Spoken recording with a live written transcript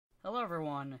Hello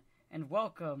everyone, and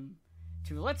welcome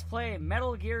to Let's Play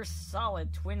Metal Gear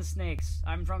Solid Twin Snakes.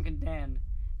 I'm Drunken Dan.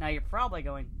 Now you're probably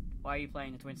going, why are you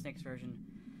playing the Twin Snakes version?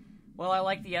 Well, I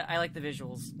like the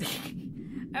visuals.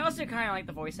 I also kind of like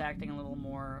the voice acting a little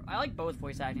more. I like both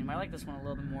voice acting, but I like this one a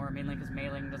little bit more, mainly because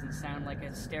Mei Ling doesn't sound like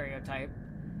a stereotype.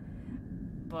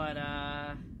 But,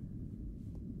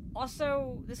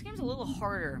 also, this game's a little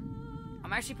harder.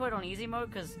 I'm actually put it on easy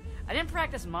mode, because I didn't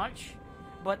practice much,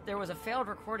 but there was a failed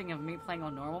recording of me playing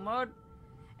on normal mode,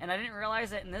 and I didn't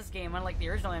realize that in this game, unlike the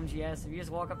original MGS, if you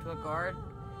just walk up to a guard,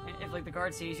 if like the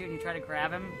guard sees you and you try to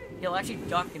grab him, he'll actually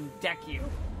duck and deck you,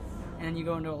 and then you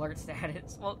go into alert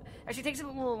status. Well, actually it takes a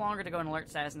little longer to go in alert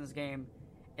status in this game.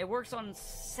 It works on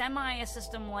semi a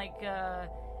system like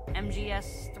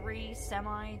MGS3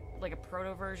 semi, like a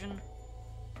proto version.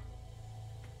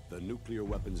 The nuclear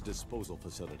weapons disposal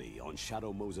facility on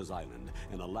Shadow Moses Island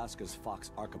in Alaska's Fox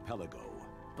Archipelago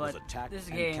was attacked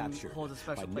and captured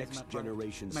by next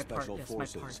generation special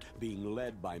forces being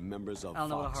led by members of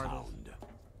Foxhound.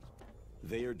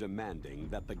 They are demanding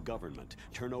that the government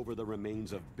turn over the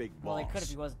remains of Big Boss. Well, they could if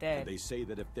he was dead. And they say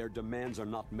that if their demands are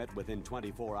not met within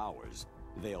 24 hours,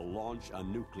 they'll launch a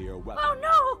nuclear weapon. Oh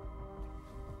no!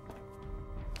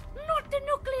 Not the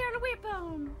nuclear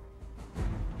weapon!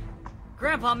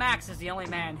 Grandpa Max is the only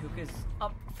man who is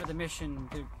up for the mission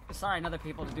to assign other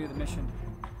people to do the mission.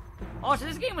 Oh, so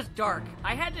this game was dark.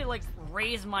 I had to like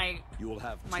raise my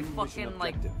fucking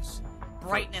like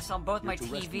brightness on both my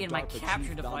TV and my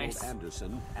capture device. Donald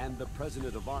Anderson and the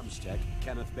president of Armstech,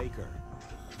 Kenneth Baker.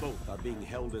 Both are being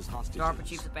held as hostages. DARPA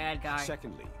chief's a bad guy.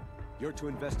 Secondly, you're to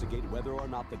investigate whether or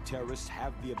not the terrorists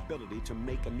have the ability to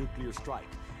make a nuclear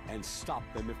strike and stop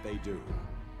them if they do.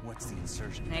 What's the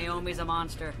insurgent? Naomi's a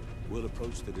monster. We'll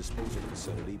approach the disposal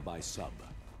facility by sub.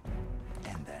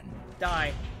 And then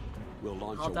die. We'll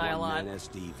launch I'll die a lot. one-man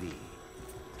SDV.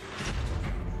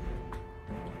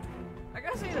 I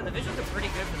gotta say that the visuals are pretty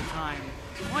good for the time.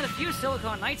 One of the few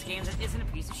Silicon Knights games that isn't a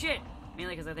piece of shit.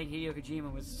 Mainly because I think Hideo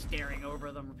Kojima was staring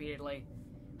over them repeatedly,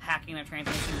 hacking their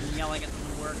transmission and yelling at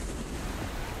them to work.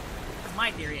 That's my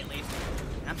theory, at least.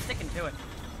 And I'm sticking to it.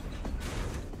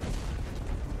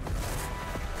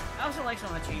 I also like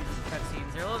some of the changes in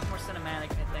cutscenes. They're a little more cinematic,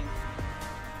 I think.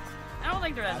 I don't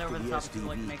think they're as over the top as people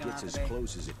like to make them out as today.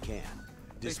 close as it can.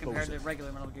 Compared to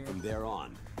regular Metal Gear. From there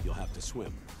on, you'll have to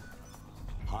swim.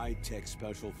 High-tech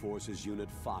Special Forces Unit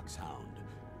Foxhound,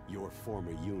 your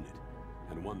former unit,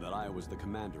 and one that I was the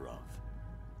commander of.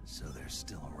 So they're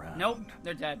still around. Nope,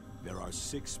 they're dead. There are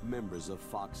 6 members of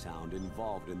Foxhound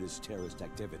involved in this terrorist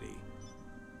activity.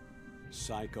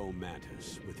 Psycho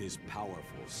Mantis, with his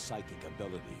powerful psychic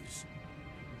abilities.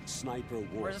 Sniper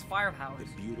Wolf, where's his firepower? the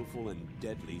beautiful and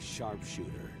deadly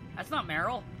sharpshooter. That's not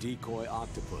Meryl. Decoy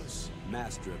Octopus,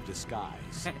 master of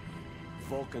disguise.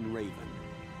 Vulcan Raven,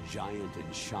 giant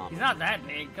and shaman. He's not that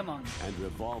big, come on. And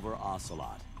Revolver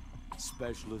Ocelot,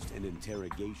 specialist in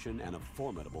interrogation and a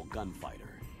formidable gunfighter.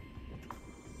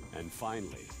 And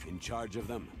finally, in charge of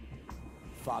them,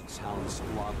 Foxhound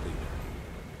squad leader,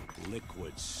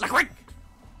 Liquid Snake. Liquid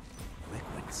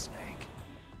Snake.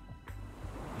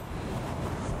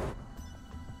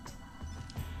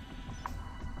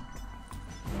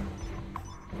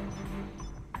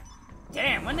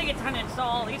 Damn, when they get time to install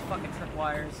all these fucking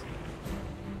tripwires?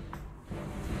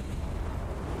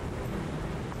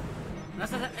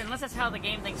 Unless that's how the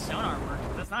game thinks sonar works.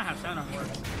 That's not how sonar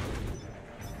works.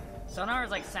 Sonar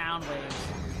is like sound waves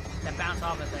that bounce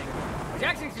off a thing. Which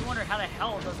actually makes me wonder how the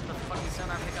hell doesn't the fucking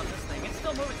sonar pick up this thing? It's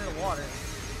still moving through the water.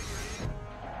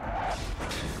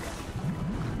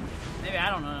 Maybe I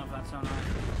don't know if that's sonar.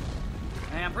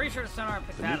 I mean, I'm pretty sure the sonar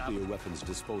picked that up. The nuclear weapons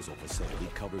disposal facility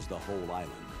covers the whole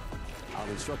island. I'll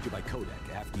instruct you by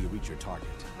codec after you reach your target.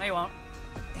 No, you won't.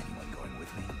 Anyone going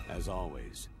with me? As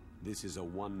always, this is a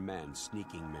one-man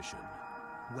sneaking mission.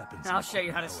 Weapons. I'll show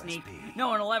you how to sneak. No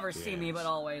one will ever see me, but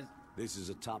always. This is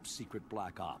a top-secret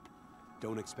black op.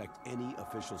 Don't expect any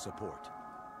official support.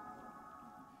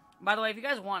 By the way, if you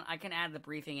guys want, I can add the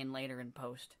briefing in later in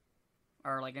post.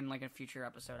 Or like in like a future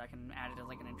episode, I can add it as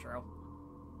like an intro.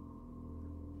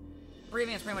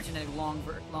 Briefing is pretty much an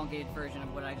elongated version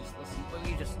of what I just listened, what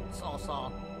we just all saw.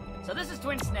 So this is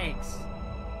Twin Snakes,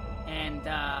 and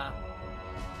 1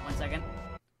 second,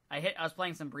 I was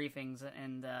playing some briefings,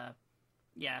 and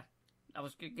yeah, I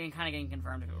was kind of getting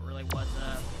confirmed if it really was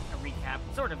a recap.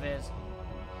 It sort of is,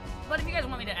 but if you guys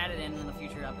want me to add it in the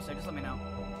future episode, just let me know.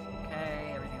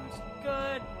 Okay, everything looks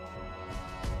good.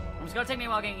 It's gonna take me a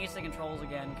while getting used to the controls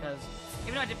again, because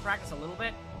even though I did practice a little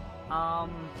bit,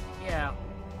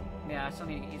 yeah, I still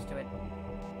need to get used to it.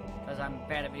 Because I'm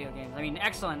bad at video games. I mean,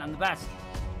 excellent, I'm the best.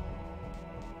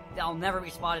 I'll never be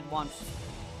spotted once.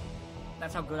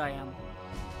 That's how good I am.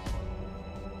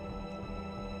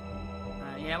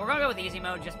 Yeah, we're gonna go with easy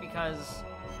mode just because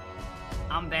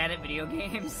I'm bad at video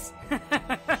games. If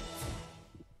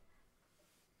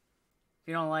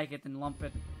you don't like it, then lump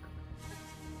it.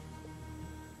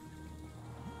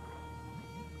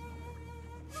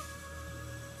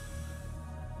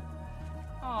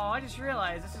 Oh, I just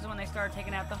realized this is when they started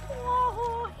taking out the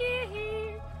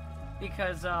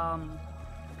because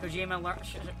Kojima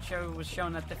was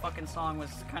shown that the fucking song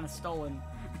was kind of stolen.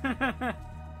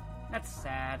 That's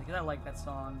sad, because I like that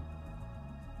song.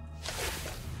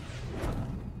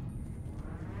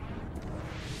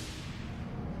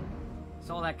 It's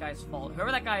all that guy's fault.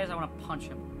 Whoever that guy is, I want to punch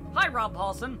him. Hi, Rob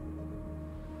Paulson!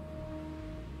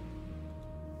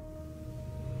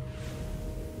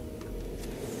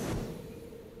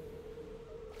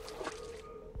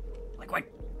 Liquid!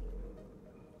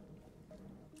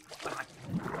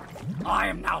 I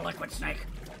am now Liquid Snake.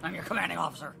 I'm your commanding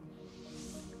officer.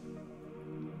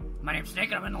 My name's Snake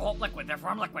and I'm in the whole liquid,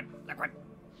 therefore I'm liquid. Liquid.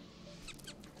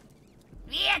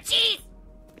 Yeah, cheese!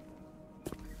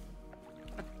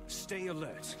 Stay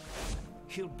alert.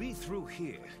 He'll be through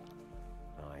here.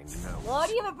 I know. Why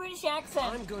do you have a British accent?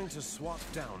 I'm going to swat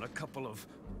down a couple of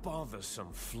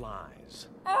bothersome flies.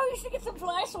 Oh, you should get some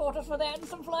fly swatters for that and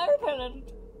some fly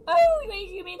repellent. Oh,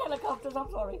 you mean helicopters, I'm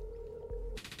sorry.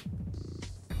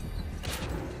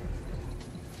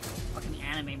 Fucking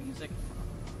anime music.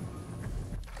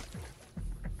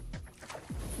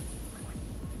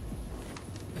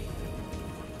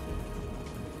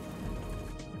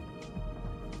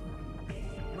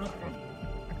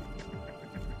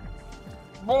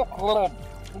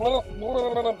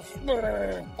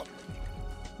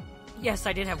 Yes,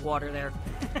 I did have water there.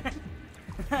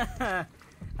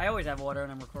 I always have water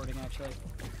when I'm recording, actually.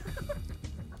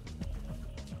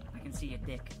 I can see your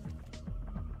dick.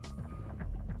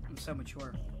 I'm so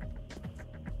mature.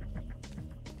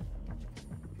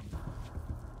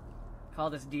 Call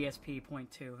this DSP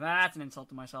 .2. That's an insult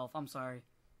to myself. I'm sorry.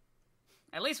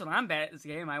 At least when I'm bad at this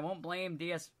game, I won't blame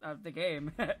the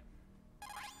game.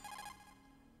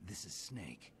 This is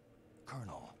Snake.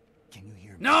 Colonel, can you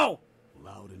hear me? No!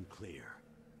 Loud and clear.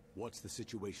 What's the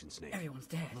situation, Snake? Everyone's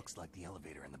dead. Looks like the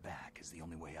elevator in the back is the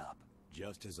only way up.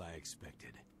 Just as I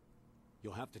expected.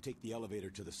 You'll have to take the elevator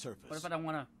to the surface. What if I don't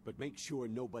want to? But make sure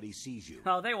nobody sees you.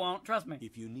 Oh, they won't. Trust me.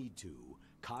 If you need to,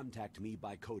 contact me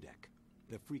by codec.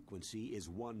 The frequency is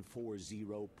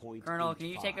 140.85. Colonel, can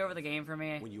you take over the game for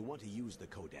me? When you want to use the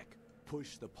codec,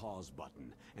 push the pause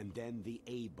button and then the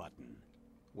A button.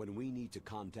 When we need to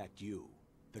contact you,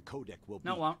 the codec will beep.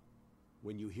 No, it won't.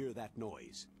 When you hear that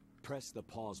noise, press the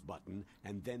pause button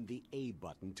and then the A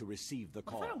button to receive the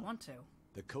call. What if I don't want to?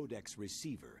 The codec's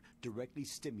receiver directly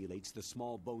stimulates the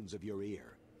small bones of your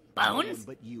ear. Bones? No one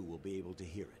but you will be able to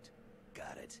hear it.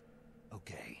 Got it.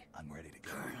 Okay, I'm ready to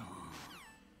go.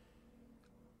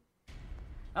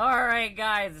 Alright,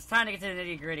 guys, it's time to get to the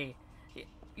nitty-gritty.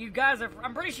 You guys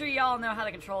I'm pretty sure y'all know how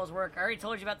the controls work. I already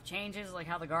told you about the changes, like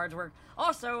how the guards work.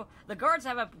 Also, the guards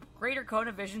have a greater cone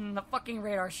of vision than the fucking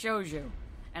radar shows you.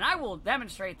 And I will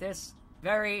demonstrate this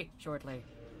very shortly.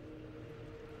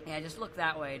 Yeah, just look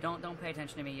that way. Don't pay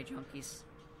attention to me, you junkies.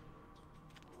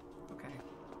 Okay.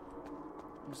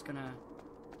 I'm just gonna...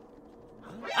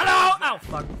 Hello! Oh,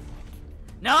 fuck.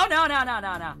 No!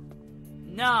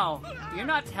 No, you're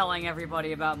not telling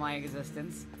everybody about my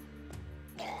existence.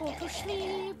 Go to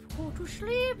sleep, you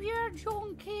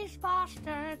Jonkies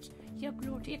bastards, you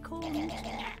bloody cunt.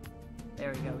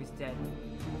 There we go, he's dead.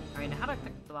 Alright, now how do I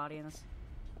pick up the body in this?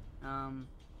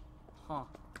 Oh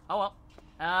well.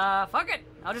 Fuck it,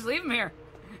 I'll just leave him here.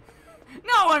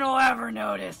 No one will ever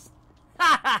notice.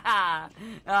 Ha ha ha!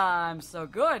 I'm so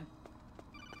good.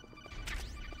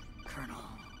 Colonel.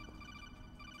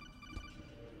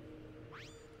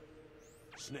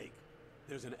 Snake,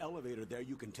 there's an elevator there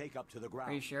you can take up to the ground.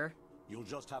 Are you sure? You'll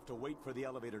just have to wait for the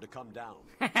elevator to come down.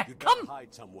 You'd Come! better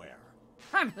hide somewhere.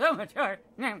 I'm so mature.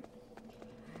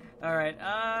 Alright,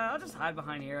 I'll just hide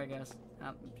behind here, I guess.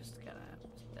 I'm just gonna...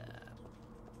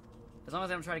 as long as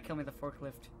they don't try to kill me with the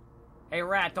forklift. Hey,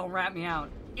 rat, don't rat me out.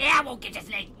 Yeah, I won't get you,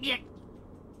 Snake. Yeah.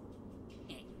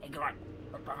 Hey, go on.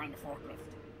 Look behind the forklift.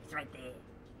 It's right there.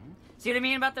 See what I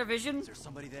mean about their vision? Is there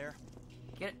somebody there?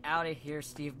 Get out of here,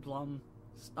 Steve Blum.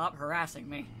 Stop harassing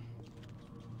me.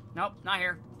 Nope, not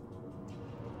here.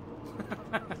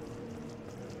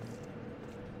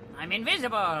 I'm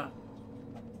invisible! I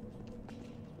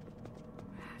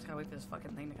just gotta wait for this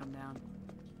fucking thing to come down.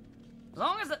 As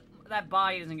long as that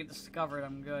body doesn't get discovered,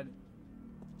 I'm good.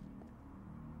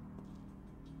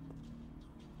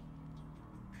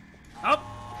 Oh!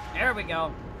 There we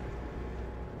go.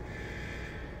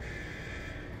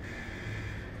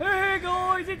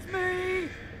 Guys, it's me!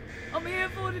 I'm here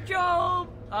for the job!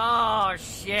 Oh,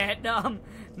 shit. Nope,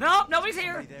 nobody's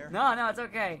here. No, it's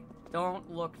okay.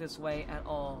 Don't look this way at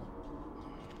all.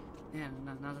 Yeah,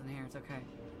 nothing here. It's okay.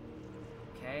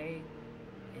 Okay.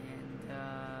 And,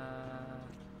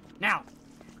 now!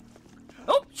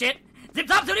 Oh, shit! Zip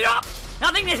top to the top!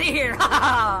 Nothing is here! Ha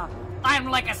ha!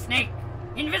 I'm like a snake!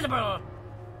 Invisible!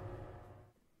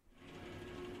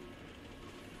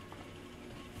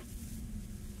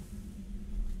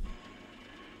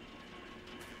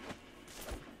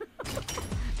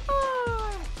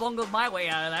 Bungled my way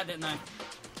out of that, didn't I?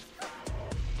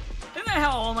 Isn't that how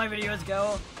all my videos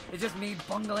go? It's just me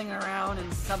bungling around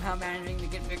and somehow managing to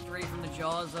get victory from the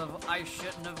jaws of I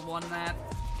shouldn't have won that.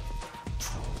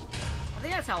 I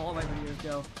think that's how all my videos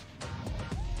go.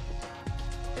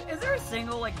 Is there a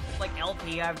single like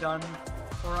LP I've done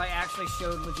where I actually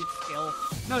showed legit skill?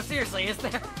 No, seriously, is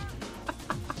there?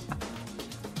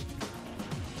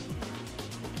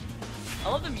 I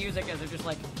love the music as they're just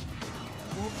like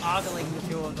ogling the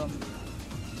two of them.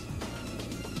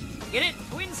 Get it?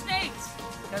 Twin snakes!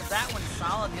 Because that one's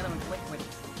solid and the other one's liquid.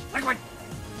 Liquid!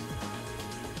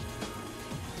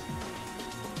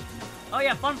 Oh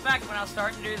yeah, fun fact, when I was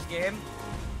starting to do this game,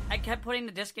 I kept putting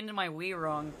the disc into my Wii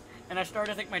wrong, and I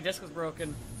started to think my disc was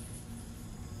broken.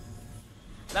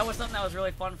 That was something that was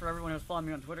really fun for everyone who was following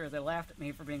me on Twitter, as they laughed at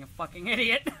me for being a fucking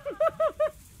idiot.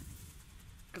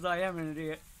 Because I am an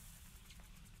idiot.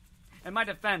 In my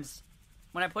defense,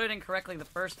 when I put it in correctly the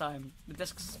first time, the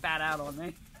disc spat out on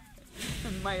me.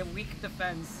 In my weak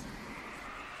defense.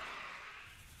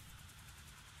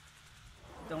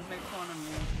 Don't make fun of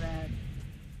me, it's bad.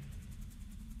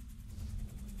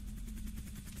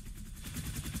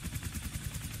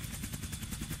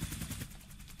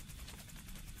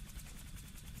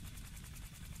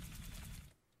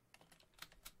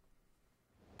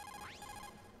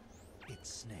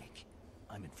 It's Snake.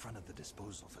 I'm in front of the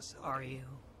disposal facility. Are you?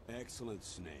 Excellent,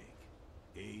 Snake.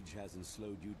 Age hasn't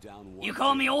slowed you down one. You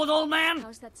call me old man?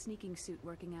 How's that sneaking suit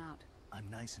working out? I'm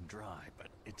nice and dry, but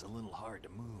it's a little hard to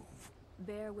move.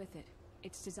 Bear with it.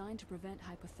 It's designed to prevent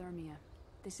hypothermia.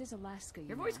 This is Alaska,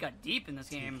 Your voice got deep in this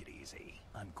game. Take it easy.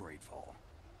 I'm grateful.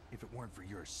 If it weren't for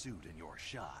your suit and your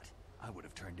shot, I would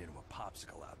have turned into a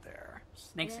popsicle out there.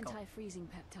 Snakesicle. Anti-freezing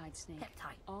peptide snake.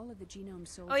 Peptide. All of the genome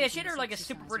soldiers. Oh yeah, she had her like a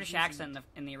super British accent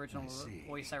in the original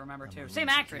voice, I remember too. Same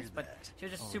actress, but she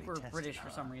was just super British for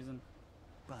some reason.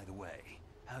 By the way,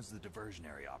 how's the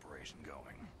diversionary operation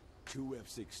going? 2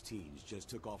 F-16s just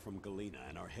took off from Galena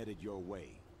and are headed your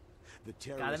way. The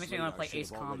terrorists. God, that makes me want to play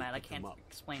Ace Combat. I can't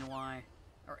explain why.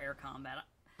 Or Air Combat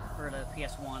for the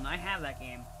PS1. I have that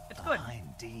game. It's good.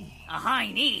 A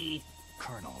high knee.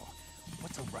 Colonel,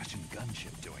 what's a Russian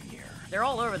gunship doing here? They're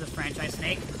all over this franchise,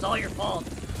 Snake. It's all your fault.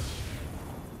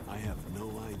 I have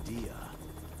no idea,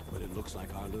 but it looks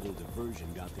like our little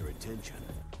diversion got their attention.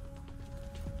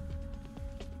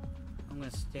 I'm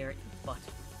gonna stare at your butt.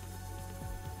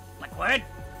 Liquid!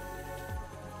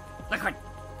 Liquid!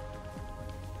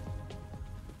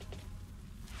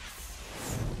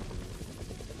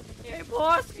 Hey,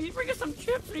 boss, can you bring us some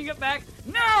chips when you get back?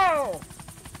 No!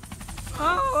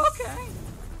 Oh, okay.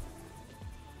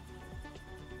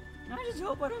 I just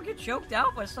hope I don't get choked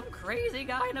out by some crazy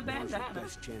guy in a bandana. Now's your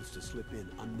best chance to slip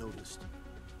in unnoticed.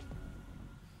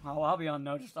 Oh, I'll be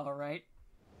unnoticed, all right.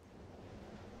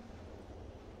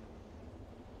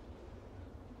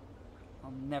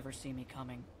 I'll never see me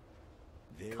coming.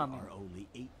 There are only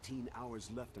 18 hours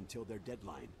left until their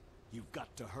deadline. You've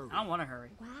got to hurry. I don't want to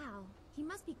hurry. Wow, he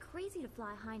must be crazy to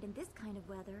fly hind in this kind of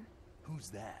weather.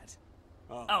 Who's that?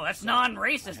 Oh, that's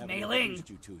non-racist, Mei Ling.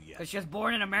 Because she was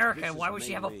born in America. Why would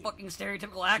she have a fucking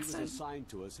stereotypical accent? She was assigned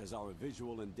to us as our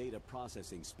visual and data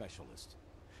processing specialist.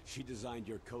 She designed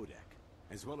your codec,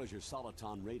 as well as your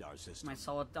Soliton radar system. My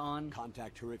Soliton.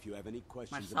 Contact her if you have any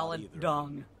questions about either. My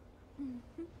Solidong.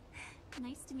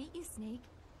 Nice to meet you, Snake.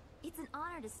 It's an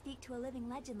honor to speak to a living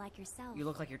legend like yourself. You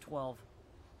look like you're 12.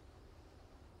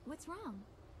 What's wrong?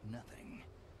 Nothing.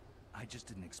 I just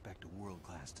didn't expect a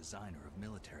world-class designer of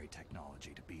military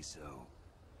technology to be so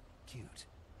cute.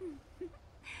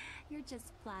 You're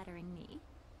just flattering me.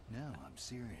 No, I'm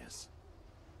serious.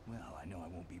 Well, I know I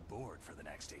won't be bored for the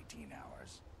next 18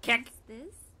 hours. Kick! What's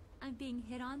this? I'm being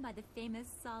hit on by the famous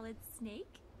Solid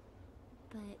Snake?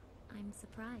 But I'm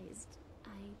surprised.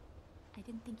 I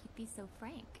didn't think you'd be so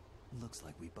frank. Looks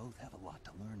like we both have a lot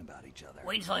to learn about each other.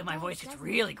 Wait until my voice gets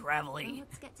really gravelly. Well,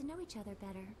 let's get to know each other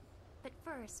better. But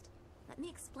first, Let me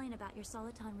explain about your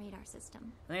Soliton radar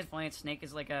system. I think it's funny. Snake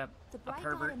is like a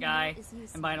pervert guy,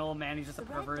 and by an old man, he's just a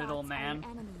perverted old man.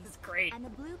 It's great. And the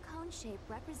blue cone shape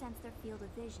represents their field of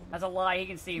vision. That's a lie. He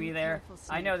can see me there.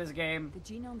 I know this game. The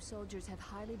genome soldiers have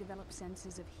highly developed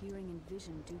senses of hearing and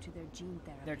vision due to their gene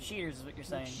therapy. They're cheaters, is what you're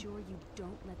saying. Make sure you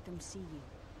don't let them see you.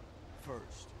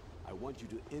 First, I want you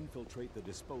to infiltrate the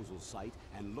disposal site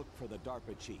and look for the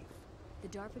DARPA chief. The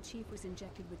DARPA chief was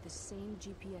injected with the same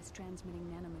GPS transmitting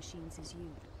nanomachines as you.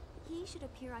 He should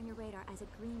appear on your radar as a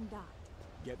green dot.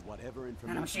 Get whatever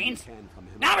information you can from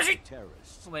him.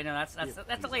 Terrorists. Oh, wait, no, that's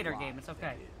a later game. It's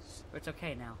okay. It's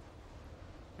okay now.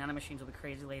 Nanomachines will be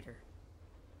crazy later.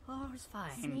 Oh, it's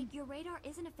fine. Snake, your radar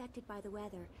isn't affected by the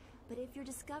weather, but if you're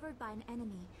discovered by an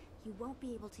enemy, you won't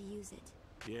be able to use it.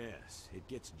 Yes, it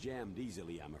gets jammed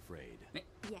easily, I'm afraid.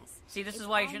 Yes. See, this is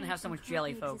why you shouldn't have so much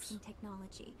jelly, folks.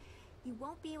 Technology. You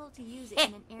won't be able to use it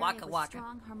in an area with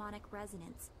strong harmonic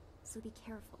resonance, so be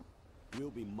careful. We'll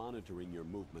be monitoring your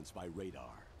movements by radar,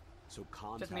 so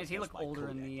contact just means he look older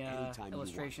in the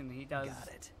illustration than he does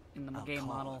in the game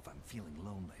model. If I'm feeling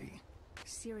lonely.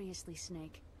 Seriously,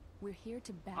 Snake, we're here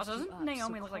to back also, you doesn't up.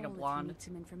 Naomi So look like a call if you blonde? need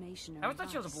some information or I always thought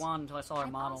she was a blonde until I saw her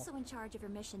model. I'm also in charge of your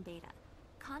mission data.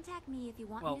 Contact me if you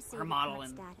want well, me to see her your model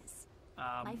current in status.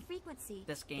 My frequency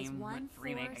this game is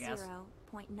remake, I guess.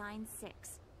 140.96.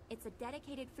 It's a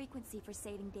dedicated frequency for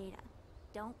saving data.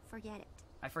 Don't forget it.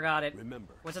 I forgot it.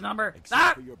 Remember, what's the number?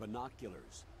 Except for your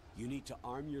binoculars, you need to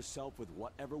arm yourself with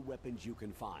whatever weapons you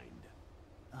can find.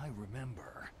 I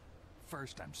remember.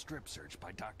 First, I'm strip searched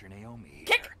by Dr. Naomi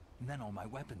Kick! here. And then all my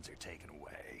weapons are taken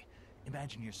away.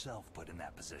 Imagine yourself put in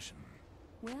that position.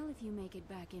 Well, if you make it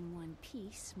back in one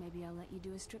piece, maybe I'll let you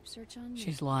do a strip search on you.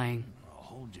 She's lying. I'll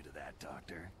hold you to that,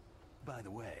 Doctor. By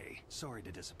the way, sorry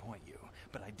to disappoint you,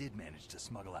 but I did manage to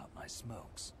smuggle out my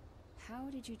smokes. How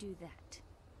did you do that?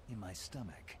 In my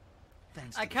stomach.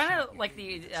 Thanks I to kind shot of you like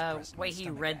gave me the that suppressed way my he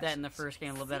stomach read that in the acids. first game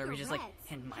a little better. He's just like,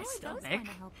 in my stomach.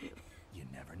 You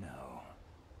never know.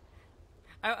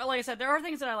 Like I said, there are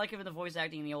things that I like in the voice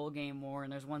acting in the old game more,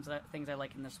 and there's things I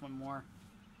like in this one more.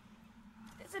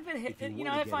 It's a bit, you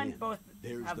know, I find both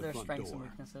have their strengths and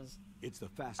weaknesses. It's the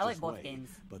fastest I like both way, games.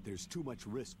 but there's too much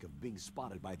risk of being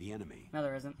spotted by the enemy. No,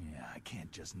 there isn't. Yeah, I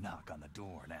can't just knock on the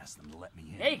door and ask them to let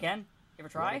me in. Yeah, you can. You ever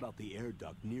try? What about the air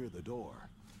duct near the door?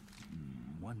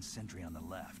 One sentry on the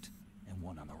left and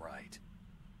one on the right.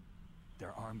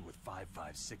 They're armed with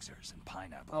 5.56ers and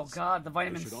pineapples. Oh god, the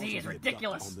vitamin C is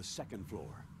ridiculous. On the second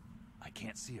floor. I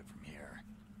can't see it from here.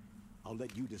 I'll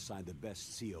let you decide the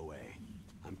best COA.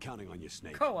 I'm counting on you,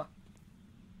 Snake. Koa.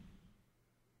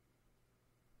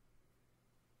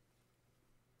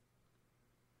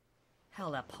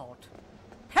 Teleport.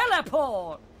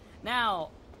 Teleport! Now,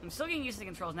 I'm still getting used to the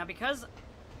controls. Now, because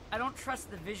I don't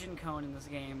trust the vision cone in this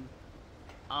game,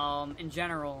 in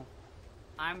general,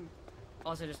 I'm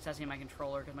also just testing my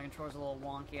controller, because my controller's a little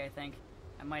wonky, I think.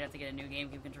 I might have to get a new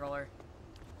GameCube controller.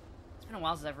 It's been a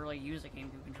while since I've really used a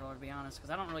GameCube controller, to be honest, because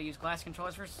I don't really use classic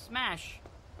controllers for Smash.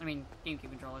 I mean,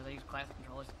 GameCube controllers, I use classic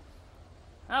controllers.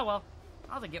 Oh well,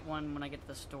 I'll have to get one when I get to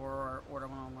the store or order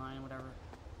one online, whatever.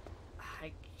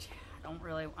 I don't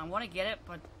really, I want to get it,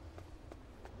 but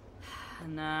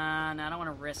nah, I don't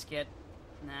want to risk it.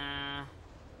 Nah,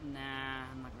 I'm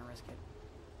not gonna risk it.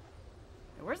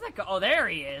 Hey, where's that go? Oh, there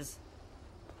he is.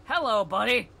 Hello,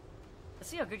 buddy. Let's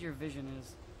see how good your vision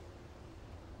is.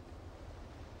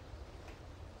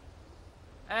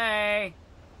 Hey.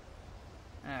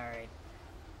 Alright.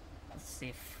 Let's see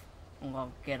if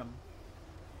we'll get him.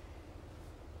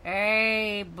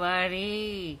 Hey,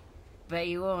 buddy. Bet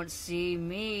you won't see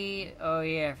me. Oh,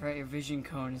 yeah, right, your vision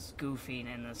cone is goofy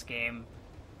in this game.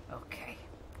 Okay.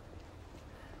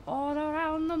 All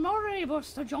around the Murray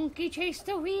bus, the junkie chased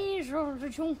the weasel. The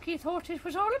junkie thought it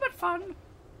was all about fun.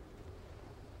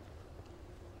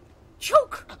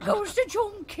 Choke goes the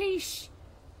junkie.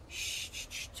 Shh,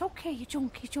 it's okay, you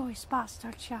junkie Joyce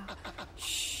bastard, yeah.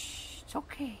 Shh, it's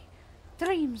okay.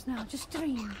 Dreams now, just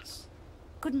dreams.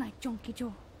 Good night, Junkie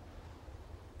Joe.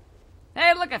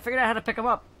 Hey, look, I figured out how to pick him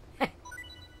up.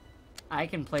 I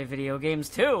can play video games,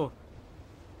 too.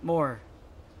 More.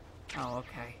 Oh,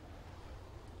 okay.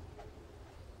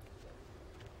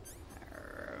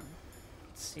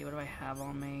 Let's see, what do I have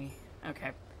on me?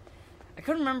 Okay. I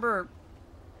couldn't remember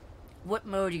what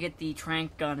mode you get the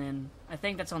trank gun in. I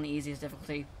think that's on the easiest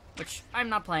difficulty, which I'm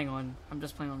not playing on. I'm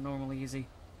just playing on normal easy.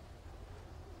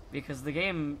 Because the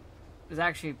game is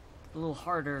actually a little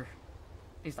harder.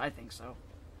 At least I think so.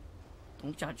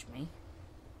 Don't judge me.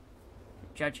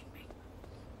 You're judging me.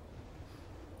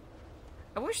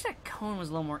 I wish that cone was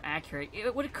a little more accurate.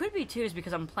 What it could be, too, is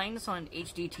because I'm playing this on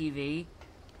HD TV.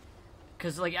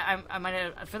 because like I might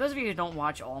have, for those of you who don't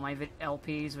watch all my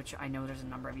LPs, which I know there's a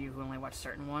number of you who only watch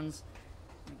certain ones.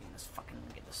 Let me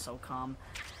get this SOCOM.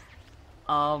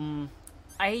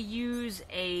 I use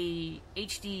a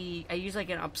HD. I use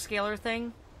like an upscaler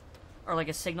thing, or like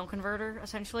a signal converter,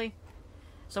 essentially.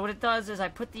 So what it does is I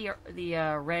put the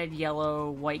red, yellow,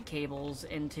 white cables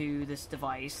into this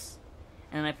device,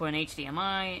 and then I put an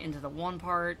HDMI into the one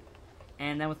part,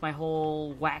 and then with my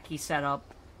whole wacky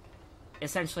setup,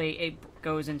 essentially it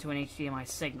goes into an HDMI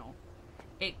signal.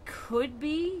 It could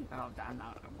be... Oh, I'm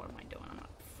not... What am I doing? I'm not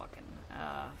fucking...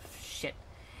 shit.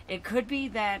 It could be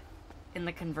that in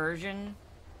the conversion,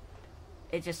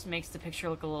 it just makes the picture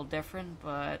look a little different,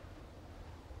 but...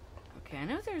 Okay, I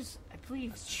know there's, I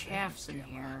believe, chaffs in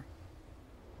here.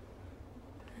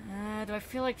 Do I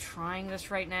feel like trying this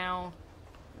right now?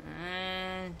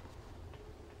 I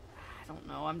don't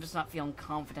know. I'm just not feeling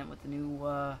confident with the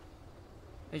new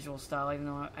visual style, even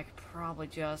though I could probably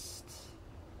just,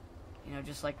 you know,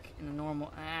 just like in the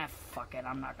normal... fuck it.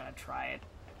 I'm not gonna try it.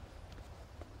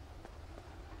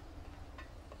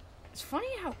 It's funny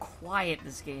how quiet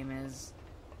this game is.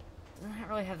 Doesn't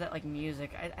really have that, like,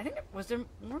 music. I think... Was there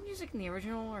more music in the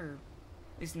original, or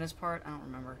at least in this part? I don't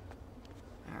remember.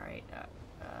 Alright,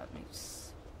 maybe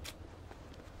just...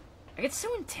 I get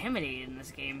so intimidated in this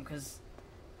game, because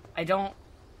I don't...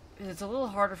 It's a little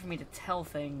harder for me to tell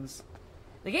things.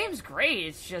 The game's great,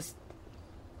 it's just...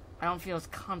 I don't feel as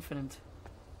confident.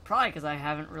 Probably because I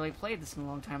haven't really played this in a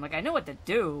long time. Like, I know what to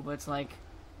do, but it's like...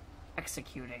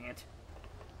 executing it.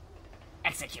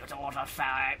 Execute order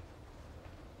 5.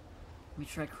 Let me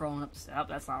try crawling up the step.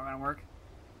 That's not gonna work.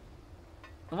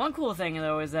 The one cool thing,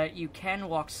 though, is that you can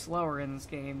walk slower in this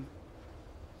game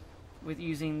with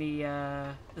using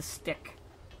the stick.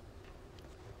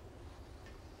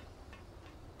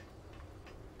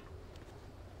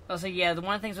 Also, yeah, the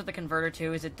one of the things with the converter,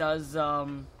 too, is it does,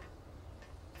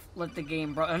 let the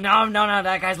game... No,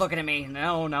 that guy's looking at me.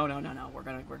 No.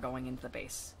 We're going into the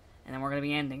base. And then we're gonna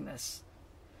be ending this.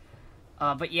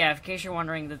 But yeah, in case you're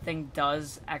wondering, the thing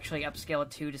does actually upscale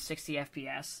it to 60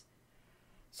 FPS.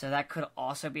 So that could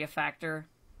also be a factor.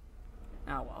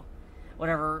 Oh well.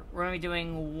 Whatever. We're going to be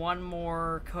doing one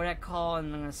more codec call,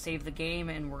 and I'm going to save the game,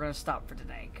 and we're going to stop for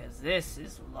today, because this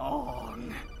is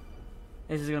long.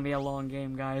 This is going to be a long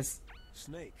game, guys.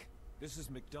 Snake, this is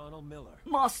McDonald Miller.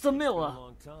 Master Miller! It's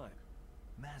been a long time.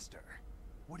 Master,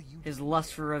 what are you His doing?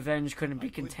 lust for revenge couldn't be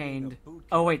contained.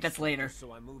 Oh wait, that's later.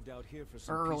 So I moved out here for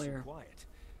some Earlier. peace and quiet.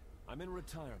 I'm in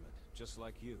retirement, just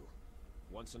like you.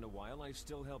 Once in a while, I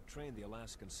still help train the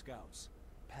Alaskan Scouts.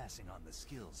 Passing on the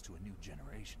skills to a new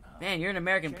generation, huh? Man, you're an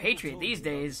American Campbell patriot told me these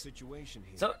about the days. situation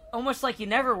here. So, almost like you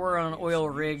never were on an oil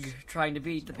rig trying to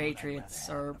beat the Patriots,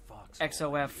 or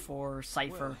XOF, or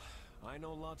Cypher. Well, I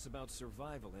know lots about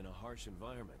survival in a harsh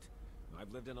environment.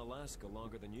 I've lived in Alaska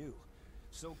longer than you.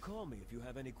 So call me if you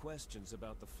have any questions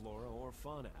about the flora or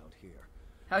fauna out here.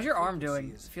 How's your arm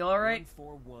doing? Feel alright?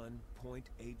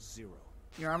 141.80.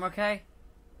 Your arm okay?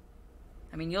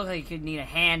 I mean, you look like you could need a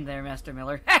hand there, Master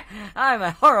Miller. I'm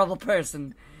a horrible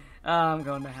person. I'm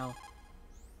going to hell.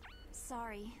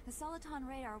 Sorry, the Soliton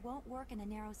radar won't work in a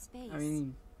narrow space. I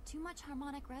mean... Too much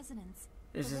harmonic resonance.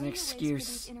 This is an radio waves excuse.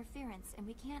 produce interference, and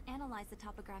we can't analyze the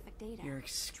topographic data.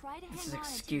 Try to this is hang an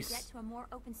on excuse. until you get to a more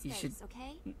open space,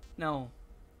 okay? No.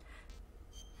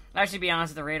 Actually, to be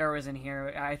honest, if the radar was in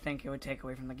here, I think it would take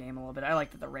away from the game a little bit. I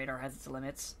like that the radar has its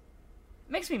limits.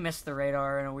 It makes me miss the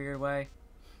radar in a weird way.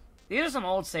 These are some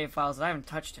old save files that I haven't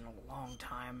touched in a long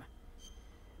time.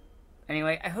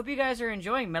 Anyway, I hope you guys are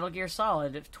enjoying Metal Gear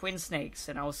Solid Twin Snakes,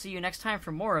 and I will see you next time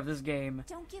for more of this game.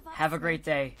 Don't give up, Have a great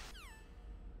day.